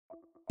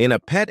In a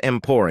pet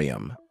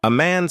emporium, a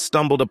man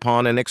stumbled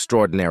upon an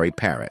extraordinary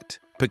parrot,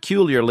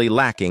 peculiarly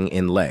lacking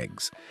in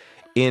legs.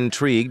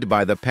 Intrigued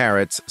by the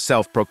parrot's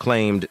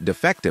self-proclaimed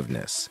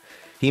defectiveness,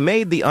 he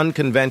made the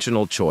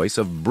unconventional choice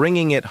of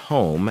bringing it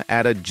home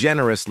at a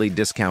generously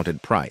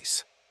discounted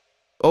price.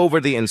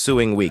 Over the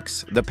ensuing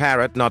weeks, the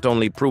parrot not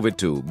only proved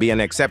to be an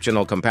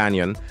exceptional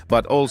companion,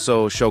 but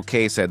also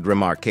showcased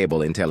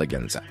remarkable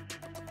intelligence.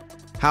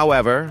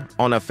 However,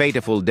 on a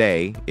fateful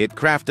day, it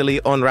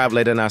craftily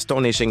unraveled an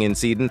astonishing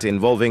incident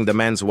involving the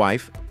man's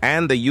wife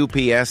and the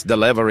UPS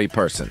delivery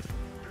person.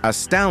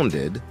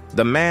 Astounded,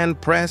 the man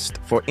pressed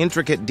for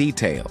intricate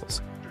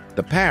details.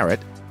 The parrot,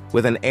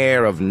 with an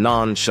air of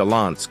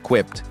nonchalance,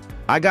 quipped,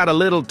 "I got a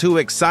little too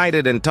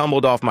excited and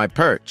tumbled off my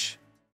perch."